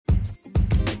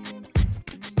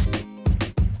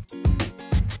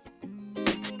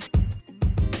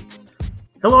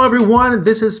Hello everyone,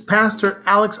 this is Pastor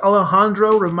Alex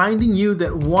Alejandro reminding you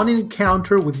that one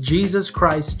encounter with Jesus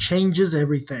Christ changes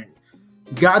everything.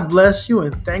 God bless you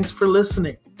and thanks for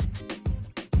listening.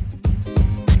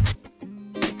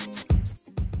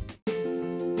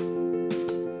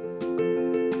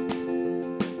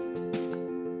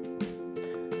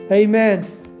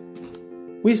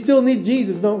 Amen. We still need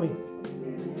Jesus, don't we?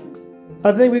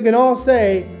 I think we can all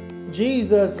say,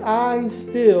 Jesus, I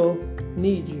still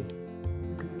need you.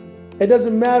 It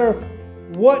doesn't matter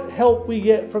what help we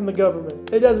get from the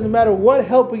government. It doesn't matter what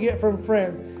help we get from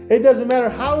friends. It doesn't matter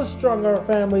how strong our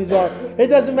families are. It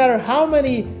doesn't matter how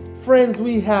many friends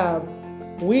we have.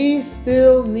 We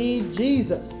still need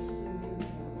Jesus.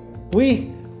 We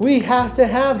have to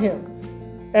have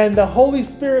Him. And the Holy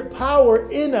Spirit power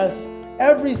in us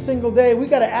every single day. We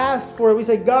got to ask for it. We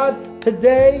say, God,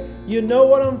 today, you know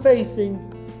what I'm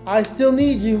facing. I still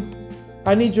need you.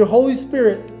 I need your Holy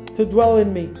Spirit to dwell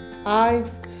in me. I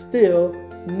still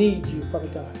need you, Father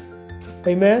God.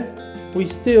 Amen? We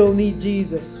still need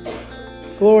Jesus.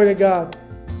 Glory to God.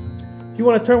 If you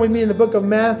want to turn with me in the book of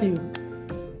Matthew,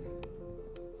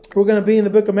 we're going to be in the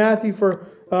book of Matthew for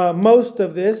most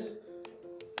of this.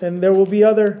 And there will be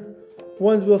other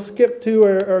ones we'll skip to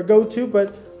or go to.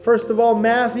 But first of all,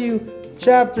 Matthew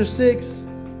chapter 6,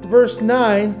 verse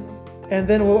 9. And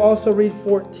then we'll also read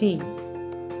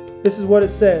 14. This is what it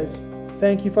says.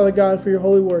 Thank you, Father God, for your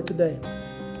holy word today.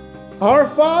 Our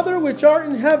Father, which art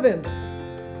in heaven,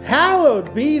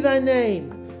 hallowed be thy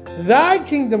name. Thy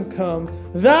kingdom come,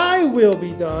 thy will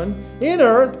be done, in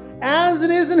earth as it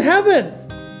is in heaven.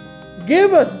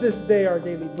 Give us this day our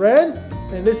daily bread.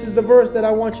 And this is the verse that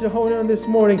I want you to hone in on this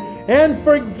morning. And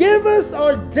forgive us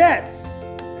our debts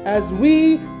as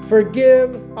we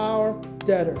forgive our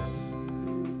debtors.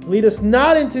 Lead us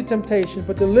not into temptation,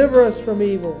 but deliver us from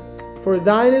evil. For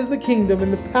thine is the kingdom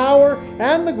and the power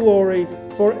and the glory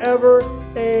forever.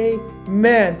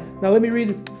 Amen. Now let me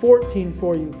read 14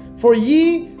 for you. For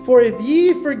if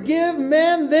ye forgive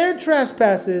men their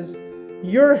trespasses,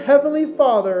 your heavenly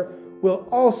Father will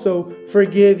also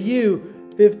forgive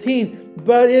you. 15.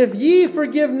 But if ye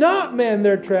forgive not men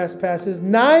their trespasses,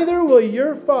 neither will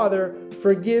your Father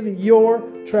forgive your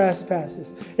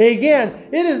trespasses. Again,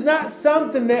 it is not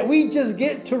something that we just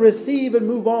get to receive and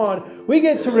move on. We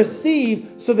get to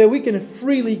receive so that we can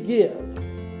freely give.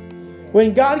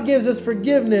 When God gives us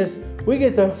forgiveness, we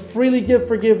get to freely give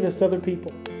forgiveness to other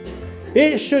people.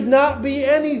 It should not be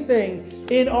anything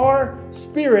in our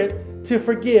spirit to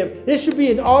forgive. It should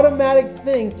be an automatic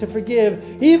thing to forgive.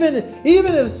 Even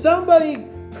if somebody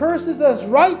curses us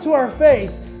right to our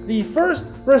face, the first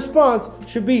response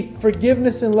should be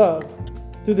forgiveness and love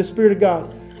through the Spirit of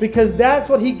God, because that's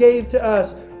what He gave to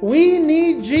us. We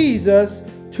need Jesus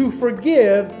to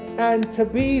forgive and to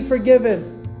be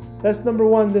forgiven. That's number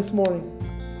one this morning.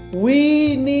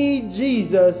 We need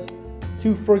Jesus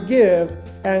to forgive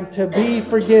and to be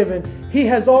forgiven. He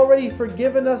has already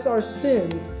forgiven us our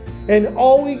sins, and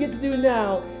all we get to do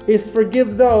now is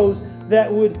forgive those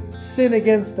that would sin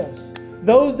against us.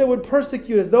 Those that would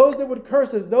persecute us, those that would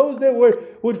curse us, those that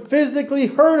would physically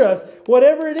hurt us.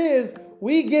 Whatever it is,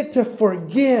 we get to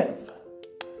forgive.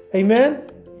 Amen?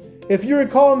 If you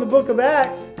recall in the book of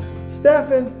Acts,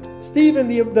 Stephen,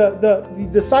 the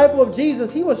disciple of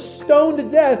Jesus, he was stoned to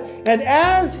death. And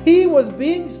as he was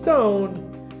being stoned,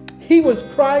 he was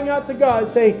crying out to God,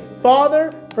 saying,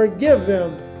 Father, forgive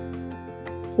them.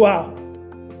 Wow.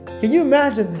 Can you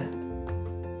imagine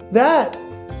that?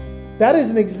 That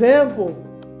is an example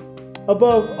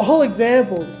above all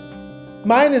examples.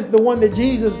 Mine is the one that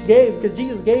Jesus gave, because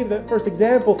Jesus gave that first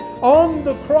example. On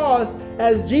the cross,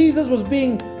 as Jesus was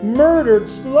being murdered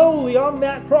slowly on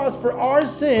that cross for our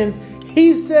sins,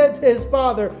 He said to His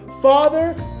Father,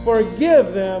 Father,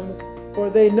 forgive them,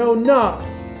 for they know not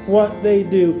what they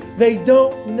do. They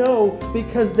don't know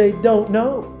because they don't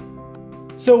know.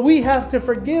 So we have to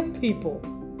forgive people,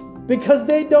 because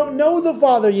they don't know the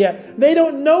Father yet. They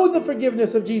don't know the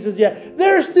forgiveness of Jesus yet.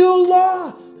 They're still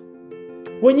lost.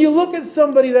 When you look at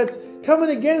somebody that's coming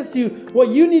against you, what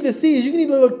you need to see is you need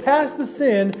to look past the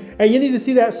sin, and you need to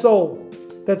see that soul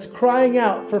that's crying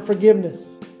out for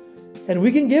forgiveness. And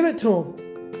we can give it to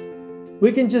them.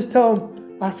 We can just tell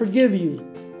them, I forgive you.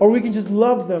 Or we can just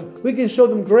love them. We can show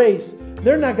them grace.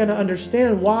 They're not going to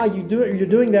understand why you're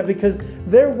doing that, because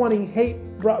they're wanting hate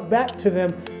brought back to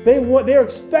them. They're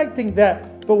expecting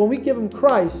that. But when we give them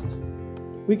Christ,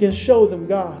 we can show them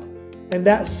God. And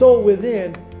that soul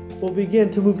within will begin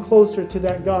to move closer to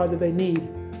that God that they need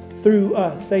through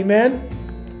us.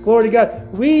 Amen? Glory to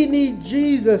God. We need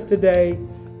Jesus today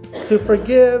to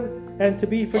forgive and to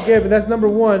be forgiven. That's number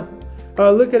one.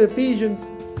 Look at Ephesians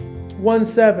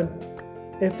 1:7.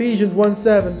 Ephesians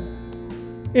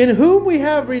 1:7. In whom we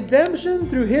have redemption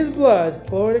through his blood,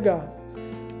 glory to God,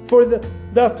 for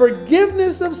the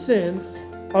forgiveness of sins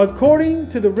according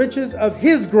to the riches of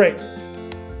his grace.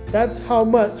 That's how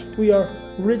much we are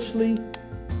richly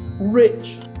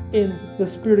rich in the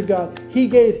Spirit of God. He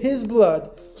gave his blood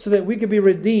so that we could be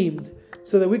redeemed,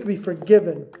 so that we could be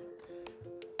forgiven.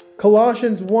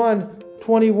 Colossians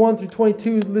 1:21 through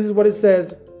 22, this is what it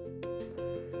says.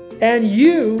 And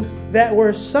you that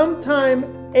were sometime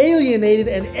alienated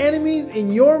and enemies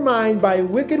in your mind by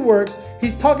wicked works.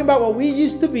 He's talking about what we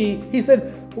used to be. He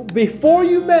said, before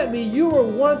you met me, you were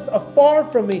once afar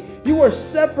from me. You were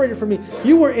separated from me.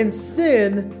 You were in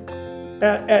sin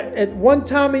at one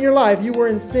time in your life. You were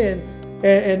in sin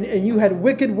and you had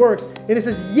wicked works. And it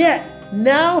says, yet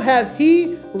now hath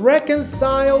he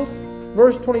reconciled,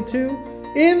 verse 22,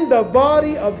 in the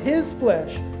body of his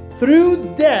flesh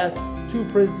through death to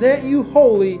present you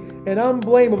holy and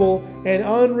unblameable and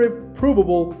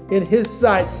unreprovable in his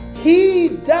sight. He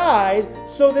died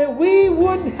so that we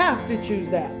wouldn't have to choose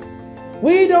that.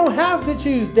 We don't have to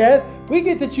choose death. We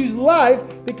get to choose life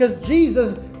because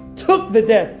Jesus took the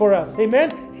death for us.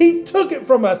 Amen? He took it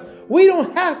from us. We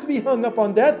don't have to be hung up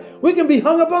on death. We can be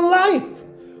hung up on life.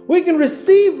 We can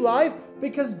receive life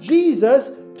because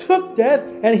Jesus took death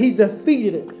and he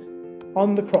defeated it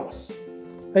on the cross.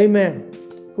 Amen.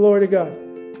 Glory to God.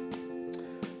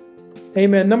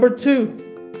 Amen. Number 2,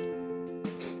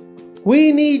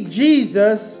 we need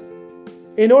Jesus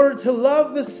in order to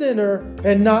love the sinner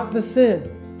and not the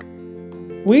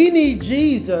sin. We need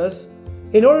Jesus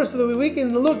in order so that we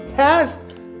can look past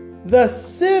the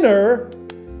sinner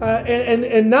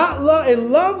and not love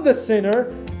and love the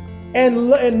sinner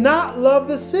and not love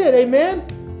the sin. Amen.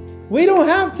 We don't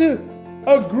have to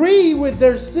agree with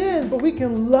their sin, but we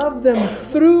can love them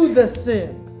through the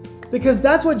sin. Because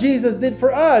that's what Jesus did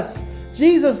for us.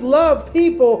 Jesus loved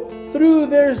people through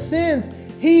their sins.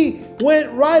 He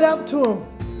went right up to them.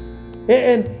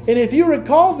 And if you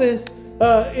recall this,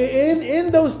 in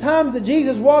those times that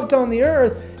Jesus walked on the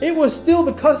earth, it was still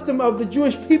the custom of the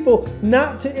Jewish people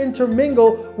not to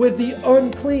intermingle with the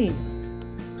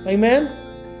unclean. Amen?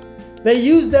 They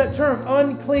used that term,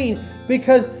 unclean,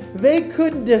 because they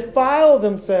couldn't defile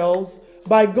themselves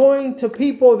by going to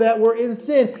people that were in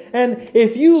sin. And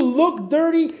if you looked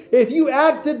dirty, if you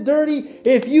acted dirty,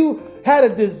 if you had a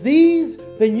disease,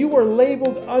 then you were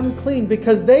labeled unclean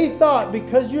because they thought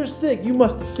because you're sick, you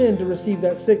must have sinned to receive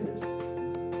that sickness.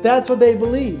 That's what they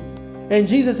believed. And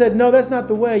Jesus said, no, that's not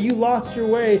the way. You lost your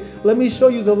way. Let me show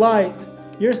you the light.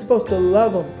 You're supposed to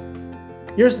love them.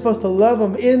 You're supposed to love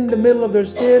them in the middle of their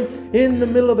sin, in the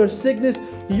middle of their sickness.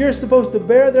 You're supposed to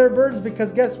bear their burdens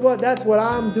because guess what? That's what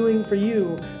I'm doing for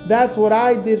you. That's what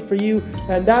I did for you.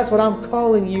 And that's what I'm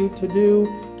calling you to do.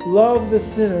 Love the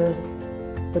sinner,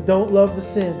 but don't love the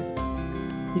sin.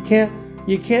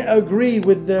 You can't agree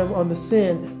with them on the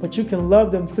sin, but you can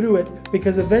love them through it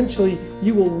because eventually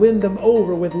you will win them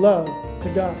over with love to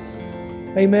God.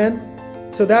 Amen?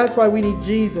 So that's why we need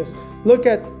Jesus. Look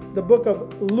at the book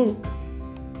of Luke.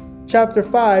 Chapter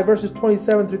 5, verses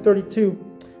 27 through 32.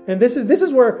 And this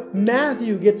is where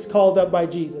Matthew gets called up by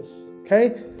Jesus.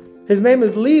 Okay? His name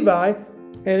is Levi,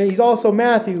 and he's also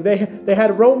Matthew. They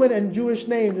had Roman and Jewish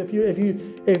names. If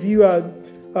you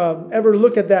ever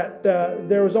look at that,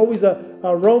 there was always a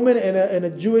Roman and a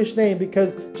Jewish name,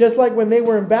 because just like when they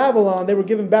were in Babylon, they were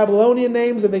given Babylonian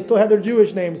names and they still have their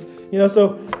Jewish names.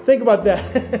 So think about that.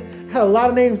 Had a lot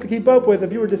of names to keep up with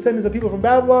if you were descendants of people from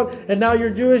Babylon and now you're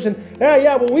Jewish. And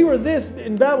yeah, well, we were this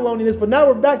in Babylonian this, but now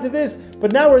we're back to this,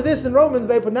 but now we're this in Romans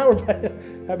Day, but now we're back.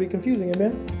 That'd be confusing,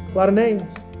 amen? A lot of names.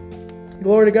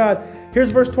 Glory to God.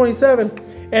 Here's verse 27.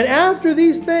 And after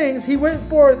these things, he went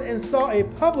forth and saw a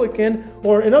publican,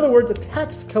 or in other words, a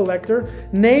tax collector,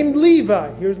 named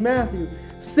Levi. Here's Matthew,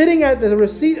 sitting at the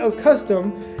receipt of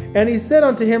custom. And he said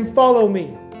unto him, follow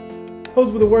me. Those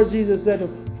were the words Jesus said to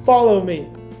him, follow me.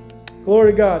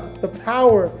 Glory to God. The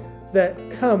power that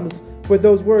comes with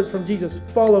those words from Jesus,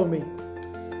 follow me.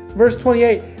 Verse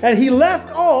 28, and he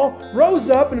left all, rose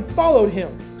up, and followed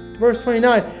him. Verse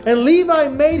 29, and Levi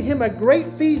made him a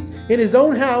great feast in his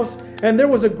own house, and there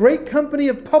was a great company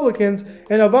of publicans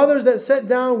and of others that sat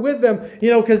down with them.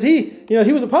 Because he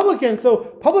was a publican. So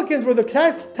publicans were the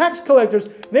tax collectors.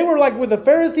 They were like with the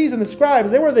Pharisees and the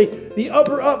scribes. They were the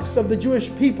upper ups of the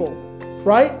Jewish people,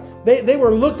 right? They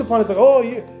were looked upon as like, oh,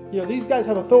 these guys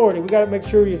have authority. We got to make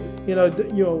sure you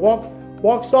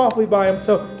walk softly by them.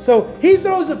 So he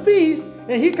throws a feast,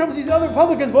 and here comes these other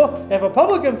publicans. Well, if a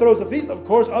publican throws a feast, of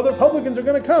course other publicans are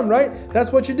going to come, right?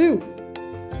 That's what you do.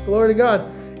 Glory to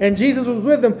God. and Jesus was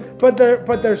with them. But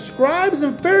their scribes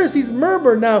and Pharisees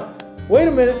murmured. Now, wait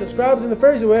a minute. The scribes and the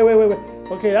Pharisees, wait.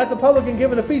 Okay, that's a publican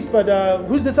giving a feast, but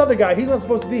who's this other guy? He's not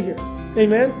supposed to be here.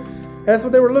 Amen? That's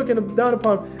what they were looking down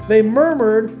upon. They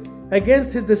murmured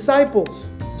against his disciples,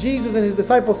 Jesus and his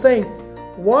disciples, saying,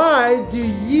 why do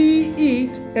ye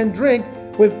eat and drink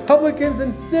with publicans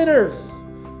and sinners?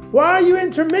 Why are you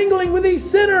intermingling with these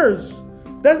sinners?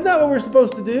 That's not what we're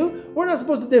supposed to do. We're not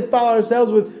supposed to defile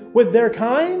ourselves with their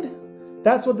kind.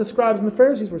 That's what the scribes and the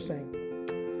Pharisees were saying.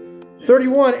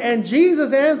 31, and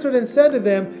Jesus answered and said to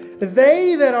them,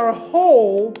 they that are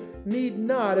whole need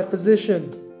not a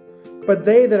physician, but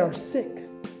they that are sick.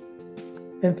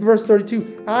 And verse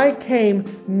 32, I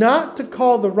came not to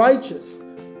call the righteous,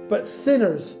 but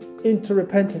sinners into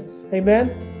repentance.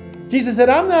 Amen? Jesus said,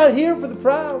 I'm not here for the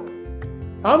proud.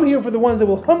 I'm here for the ones that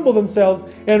will humble themselves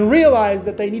and realize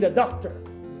that they need a doctor.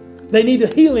 They need a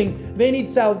healing. They need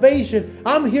salvation.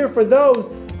 I'm here for those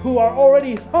who are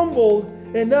already humbled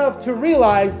enough to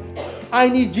realize, I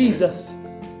need Jesus.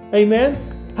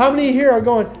 Amen? How many here are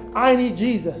going, I need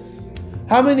Jesus?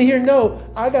 How many here know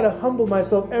I got to humble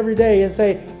myself every day and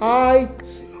say, I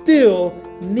still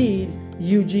need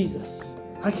you, Jesus.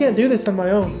 I can't do this on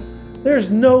my own. There's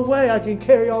no way I can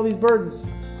carry all these burdens.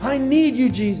 I need you,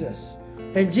 Jesus.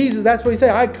 And Jesus, that's what he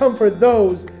said. I come for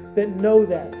those that know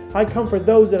that. I come for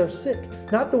those that are sick,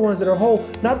 not the ones that are whole,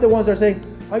 not the ones that are saying,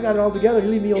 I got it all together.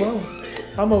 Leave me alone.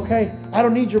 I'm okay. I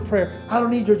don't need your prayer. I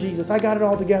don't need your Jesus. I got it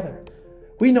all together.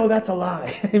 We know that's a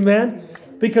lie. Amen?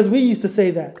 Because we used to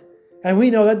say that. And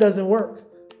we know that doesn't work.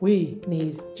 We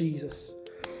need Jesus.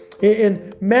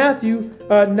 In Matthew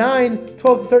 9,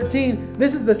 12 to 13,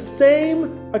 this is the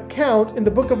same account in the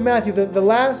book of Matthew, the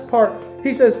last part.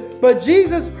 He says, but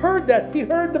Jesus heard that. He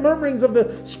heard the murmurings of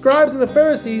the scribes and the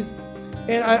Pharisees.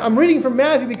 And I'm reading from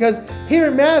Matthew because here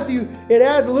in Matthew, it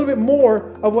adds a little bit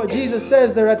more of what Jesus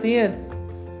says there at the end.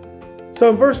 So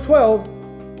in verse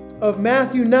 12 of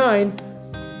Matthew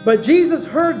 9, but Jesus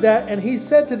heard that, and he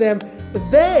said to them,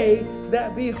 they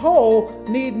that be whole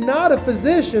need not a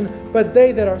physician, but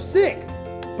they that are sick.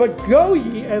 But go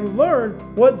ye and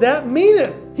learn what that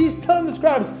meaneth. He's telling the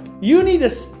scribes, you need to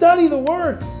study the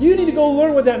word. You need to go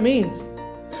learn what that means.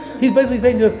 He's basically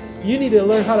saying to them, you need to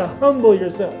learn how to humble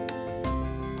yourself.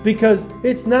 Because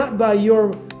it's not by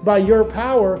your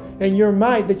power and your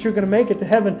might that you're going to make it to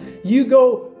heaven. You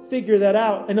go figure that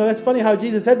out. I know that's funny how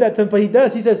Jesus said that to him, but he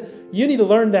does. He says, you need to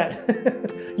learn that.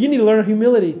 You need to learn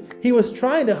humility. He was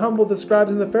trying to humble the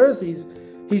scribes and the Pharisees.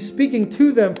 He's speaking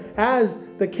to them as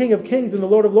the King of Kings and the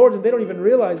Lord of Lords, and they don't even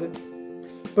realize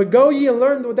it. But go ye and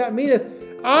learn what that meaneth.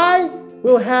 I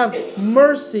will have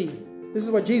mercy. This is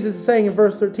what Jesus is saying in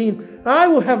verse 13. I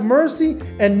will have mercy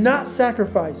and not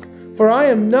sacrifice. For I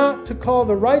am not to call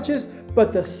the righteous,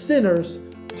 but the sinners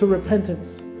to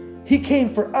repentance. He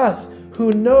came for us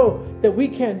who know that we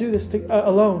can't do this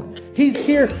alone. He's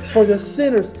here for the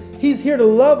sinners. He's here to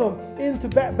love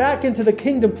them back into the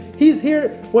kingdom. He's here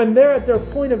when they're at their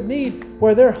point of need,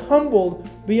 where they're humbled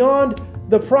beyond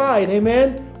the pride.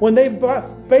 Amen? When they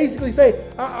basically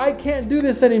say, I can't do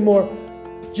this anymore.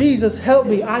 Jesus, help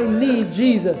me. I need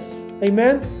Jesus.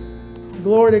 Amen?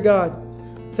 Glory to God.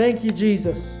 Thank you,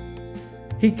 Jesus.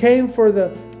 He came for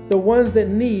the ones that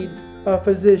need a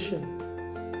physician.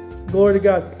 Glory to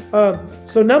God.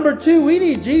 So number 2, we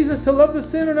need Jesus to love the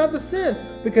sinner, not the sin,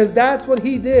 because that's what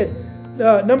he did.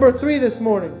 Number 3 this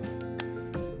morning.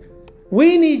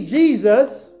 We need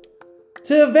Jesus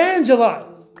to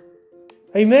evangelize.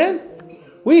 Amen?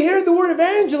 We hear the word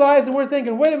evangelize and we're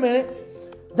thinking, wait a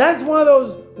minute, that's one of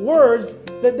those words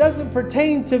that doesn't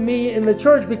pertain to me in the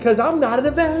church because I'm not an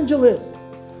evangelist.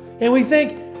 And we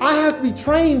think, I have to be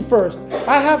trained first.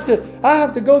 I have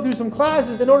to go through some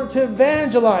classes in order to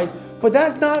evangelize. But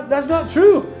that's not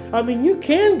true. I mean, you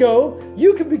can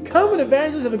become an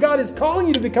evangelist if God is calling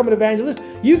you to become an evangelist.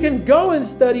 You can go and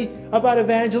study about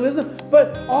evangelism,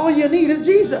 but all you need is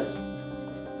Jesus.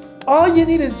 All you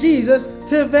need is Jesus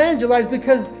to evangelize,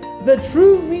 because the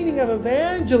true meaning of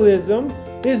evangelism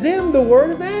is in the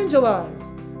word evangelize.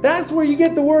 That's where you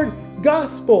get the word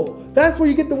gospel. That's where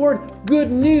you get the word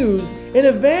good news. An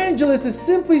evangelist is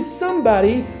simply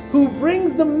somebody who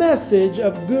brings the message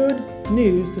of good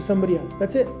news to somebody else.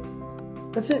 That's it.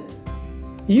 That's it.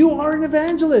 You are an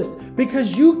evangelist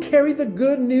because you carry the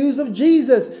good news of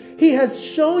Jesus. He has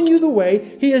shown you the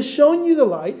way. He has shown you the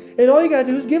light. And all you got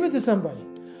to do is give it to somebody.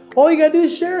 All you got to do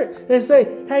is share it and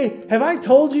say, hey, have I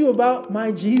told you about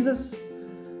my Jesus?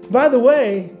 By the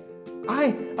way,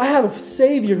 I have a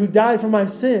Savior who died for my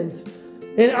sins.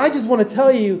 And I just want to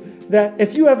tell you that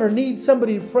if you ever need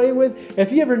somebody to pray with,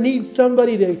 if you ever need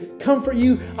somebody to comfort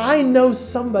you, I know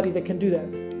somebody that can do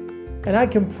that. and I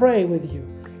can pray with you.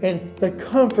 And the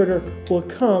Comforter will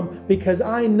come because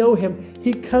I know him.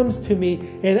 He comes to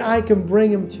me and I can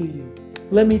bring him to you.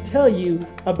 Let me tell you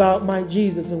about my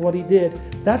Jesus and what he did.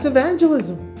 That's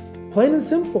evangelism, plain and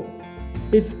simple.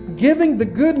 It's giving the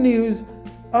good news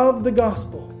of the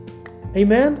gospel.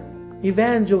 Amen?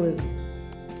 Evangelism.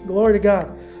 Glory to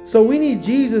God. So we need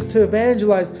Jesus to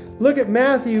evangelize. Look at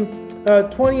Matthew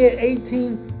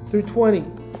 28:18 through 20.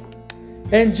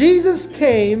 And Jesus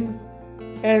came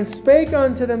and spake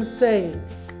unto them, saying,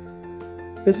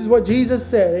 this is what Jesus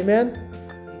said, amen?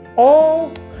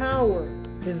 All power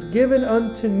is given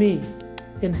unto me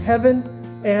in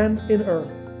heaven and in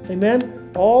earth.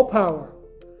 Amen? All power.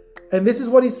 And this is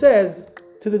what he says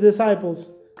to the disciples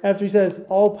after he says,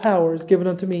 all power is given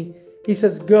unto me. He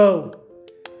says, go.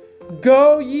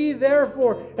 Go ye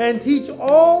therefore and teach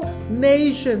all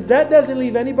nations. That doesn't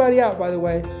leave anybody out, by the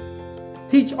way.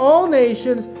 Teach all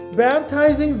nations,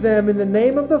 baptizing them in the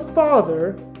name of the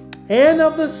Father and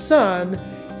of the Son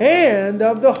and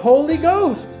of the Holy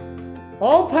Ghost.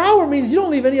 All power means you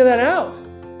don't leave any of that out.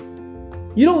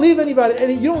 You don't leave anybody, and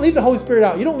you don't leave the Holy Spirit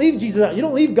out. You don't leave Jesus out. You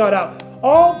don't leave God out.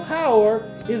 All power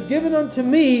is given unto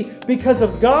me because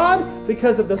of God,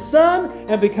 because of the Son,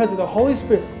 and because of the Holy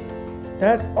Spirit.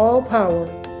 That's all power.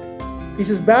 He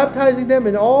says, baptizing them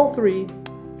in all three,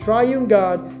 triune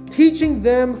God, teaching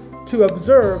them to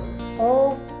observe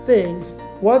all things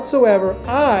whatsoever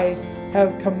I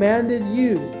have commanded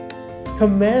you.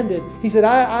 Commanded. He said,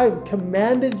 I've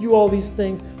commanded you all these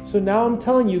things. So now I'm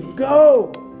telling you,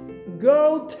 go.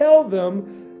 Go tell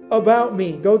them about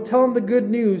me. Go tell them the good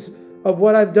news of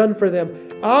what I've done for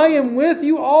them. I am with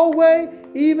you always,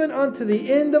 even unto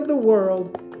the end of the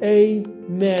world.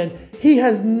 Amen. He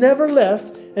has never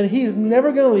left, and he's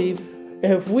never going to leave.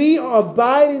 If we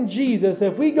abide in Jesus,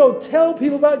 if we go tell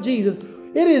people about Jesus,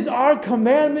 it is our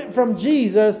commandment from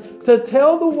Jesus to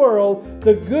tell the world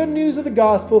the good news of the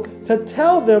gospel, to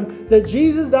tell them that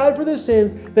Jesus died for their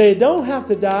sins. They don't have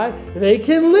to die. They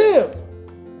can live.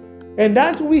 And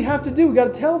that's what we have to do. We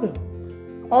got to tell them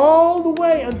all the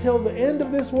way until the end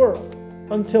of this world,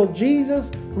 until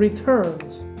Jesus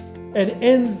returns and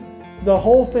ends the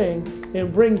whole thing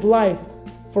and brings life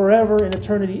forever in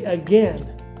eternity again.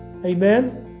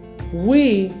 Amen?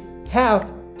 We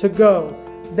have to go.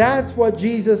 That's what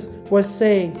Jesus was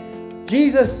saying.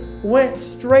 Jesus went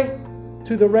straight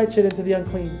to the wretched and to the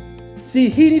unclean. See,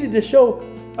 he needed to show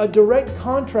a direct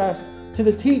contrast to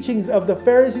the teachings of the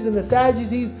Pharisees and the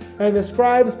Sadducees and the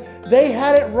scribes. They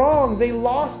had it wrong. They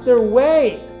lost their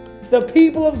way. The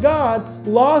people of God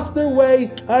lost their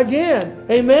way again.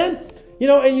 Amen? You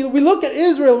know, and we look at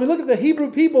Israel, we look at the Hebrew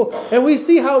people, and we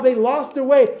see how they lost their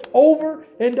way over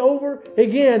and over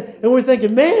again. And we're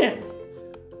thinking, man,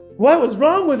 what was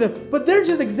wrong with them? But they're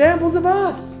just examples of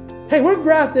us. Hey, we're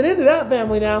grafted into that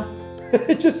family now.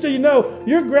 Just so you know,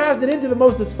 you're grafted into the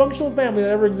most dysfunctional family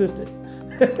that ever existed.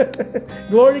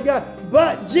 Glory to God.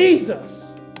 But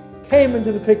Jesus came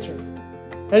into the picture.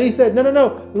 And he said,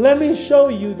 no, let me show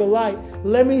you the light.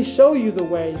 Let me show you the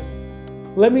way.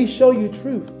 Let me show you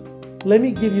truth. Let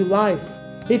me give you life.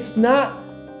 It's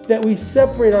not that we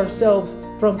separate ourselves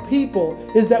from people,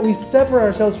 it's that we separate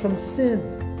ourselves from sin.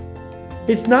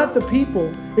 It's not the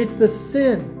people, it's the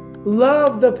sin.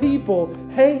 Love the people,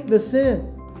 hate the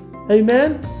sin.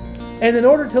 Amen? And in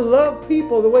order to love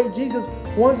people the way Jesus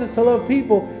wants us to love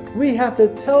people, we have to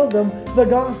tell them the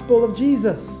gospel of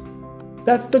Jesus.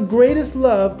 That's the greatest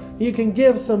love you can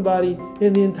give somebody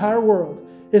in the entire world,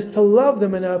 is to love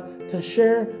them enough to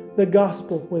share the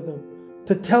gospel with them,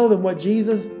 to tell them what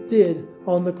Jesus did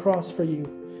on the cross for you.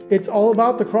 It's all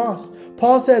about the cross.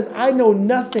 Paul says, I know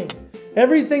nothing.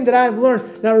 Everything that I've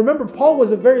learned. Now remember, Paul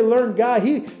was a very learned guy.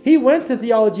 He went to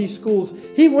theology schools.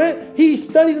 He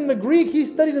studied in the Greek. He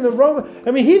studied in the Roman.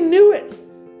 I mean, he knew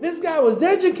it. This guy was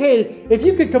educated. If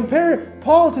you could compare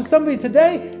Paul to somebody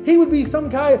today, he would be some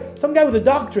guy with a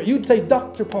doctorate. You'd say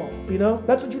Dr. Paul, you know?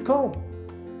 That's what you'd call him.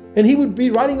 And he would be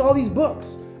writing all these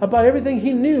books about everything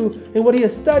he knew and what he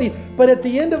has studied. But at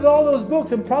the end of all those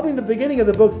books, and probably in the beginning of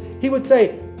the books, he would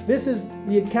say, this is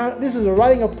a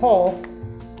writing of Paul,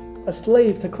 a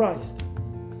slave to Christ.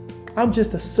 I'm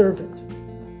just a servant.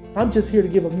 I'm just here to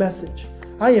give a message.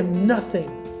 I am nothing.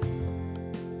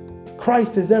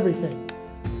 Christ is everything.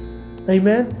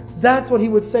 Amen? That's what he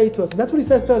would say to us. And that's what he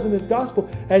says to us in this gospel.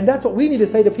 And that's what we need to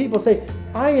say to people. Say,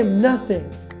 I am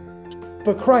nothing,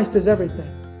 but Christ is everything.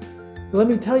 Let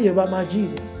me tell you about my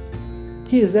Jesus.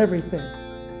 He is everything.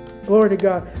 Glory to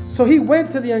God. So he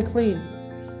went to the unclean.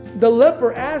 The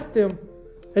leper asked him,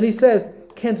 and he says,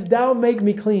 canst thou make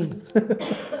me clean?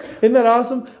 Isn't that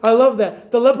awesome? I love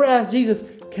that. The leper asked Jesus,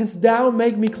 canst thou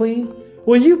make me clean?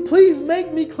 Will you please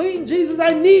make me clean, Jesus?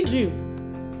 I need you.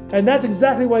 And that's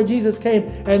exactly why Jesus came.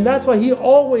 And that's why he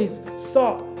always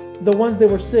sought the ones that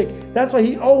were sick. That's why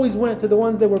he always went to the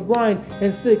ones that were blind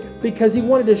and sick, because he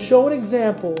wanted to show an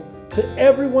example to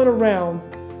everyone around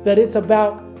that it's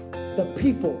about the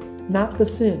people, not the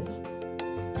sin.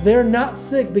 They're not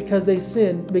sick because they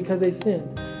sinned.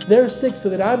 They're sick so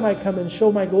that I might come and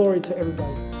show my glory to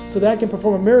everybody, so that I can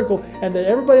perform a miracle and that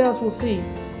everybody else will see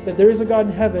that there is a God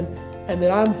in heaven and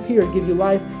that I'm here to give you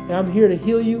life and I'm here to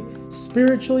heal you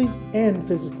spiritually and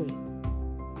physically.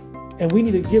 And we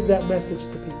need to give that message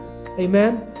to people.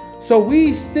 Amen? So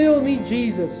we still need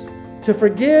Jesus to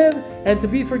forgive and to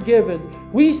be forgiven.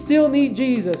 We still need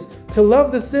Jesus to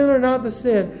love the sinner, not the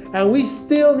sin. And we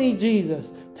still need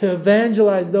Jesus to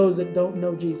evangelize those that don't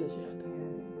know Jesus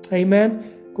yet.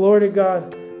 Amen? Glory to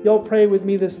God. Y'all pray with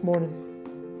me this morning.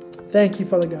 Thank you,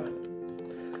 Father God.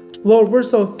 Lord, we're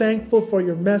so thankful for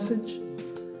your message.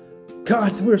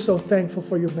 God, we're so thankful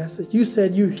for your message. You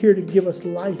said you're here to give us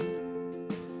life.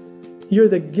 You're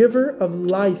the giver of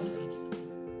life.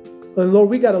 And Lord,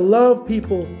 we got to love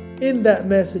people in that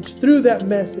message, through that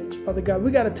message, Father God.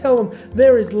 We got to tell them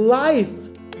there is life.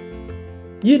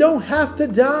 You don't have to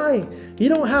die. You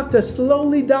don't have to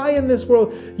slowly die in this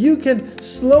world. You can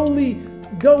slowly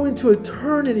go into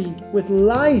eternity with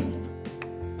life.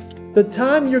 The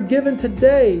time you're given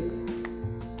today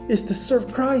is to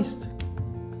serve Christ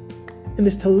and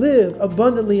is to live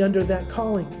abundantly under that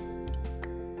calling.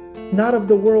 Not of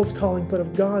the world's calling, but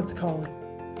of God's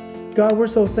calling. God, we're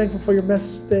so thankful for your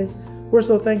message today. We're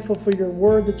so thankful for your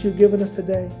word that you've given us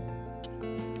today.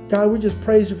 God, we just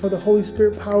praise you for the Holy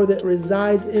Spirit power that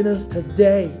resides in us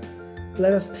today.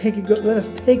 Let us take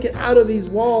it out of these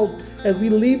walls as we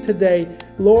leave today.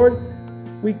 Lord,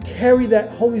 we carry that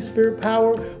Holy Spirit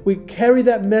power. We carry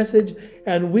that message,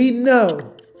 and we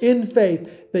know in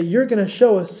faith that you're going to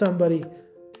show us somebody.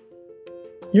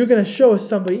 You're going to show us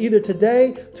somebody either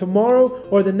today, tomorrow,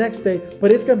 or the next day.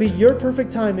 But it's going to be your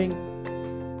perfect timing.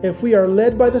 If we are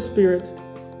led by the Spirit,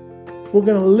 we're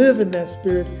going to live in that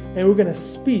Spirit, and we're going to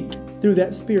speak through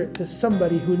that Spirit to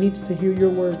somebody who needs to hear your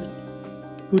word,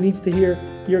 who needs to hear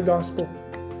your gospel.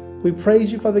 We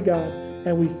praise you, Father God,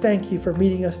 and we thank you for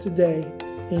meeting us today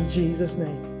in Jesus'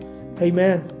 name.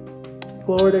 Amen.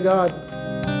 Glory to God.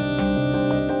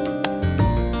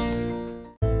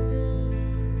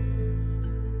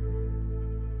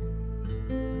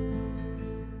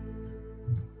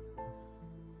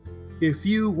 If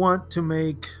you want to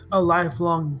make a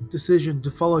lifelong decision to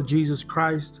follow Jesus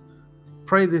Christ,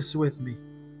 pray this with me.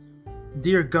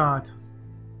 Dear God,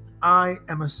 I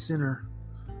am a sinner.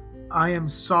 I am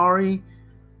sorry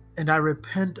and I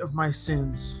repent of my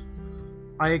sins.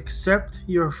 I accept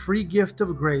your free gift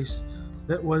of grace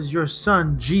that was your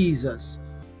Son, Jesus,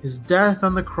 his death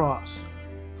on the cross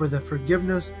for the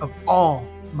forgiveness of all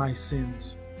my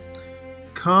sins.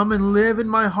 Come and live in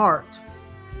my heart,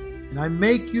 and I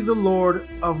make you the Lord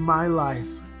of my life.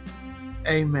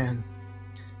 Amen.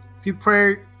 If you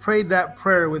prayed that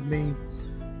prayer with me,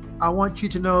 I want you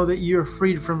to know that you're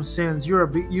freed from sins.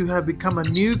 You have become a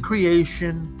new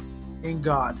creation in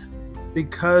God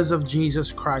because of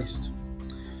Jesus Christ.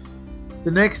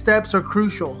 The next steps are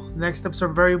crucial. The next steps are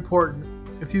very important.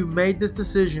 If you've made this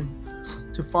decision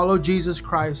to follow Jesus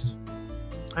Christ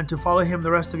and to follow him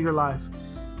the rest of your life,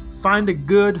 find a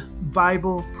good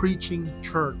Bible preaching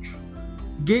church.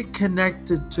 Get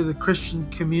connected to the Christian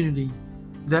community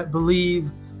that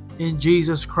believe in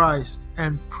Jesus Christ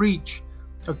and preach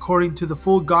according to the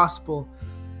full gospel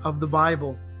of the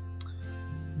Bible.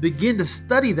 Begin to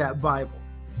study that Bible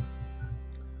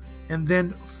and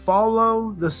then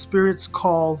follow the Spirit's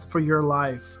call for your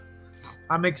life.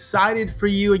 I'm excited for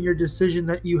you and your decision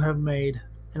that you have made,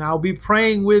 and I'll be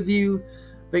praying with you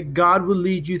that God will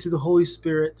lead you through the Holy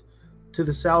Spirit to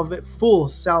the full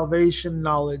salvation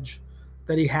knowledge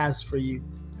that he has for you.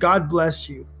 God bless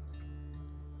you.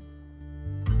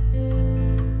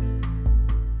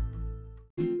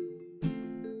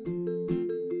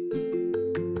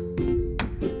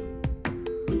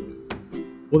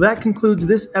 Well, that concludes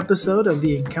this episode of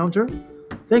The Encounter.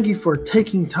 Thank you for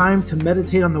taking time to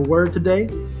meditate on the Word today.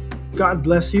 God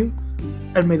bless you,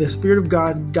 and may the Spirit of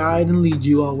God guide and lead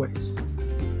you always.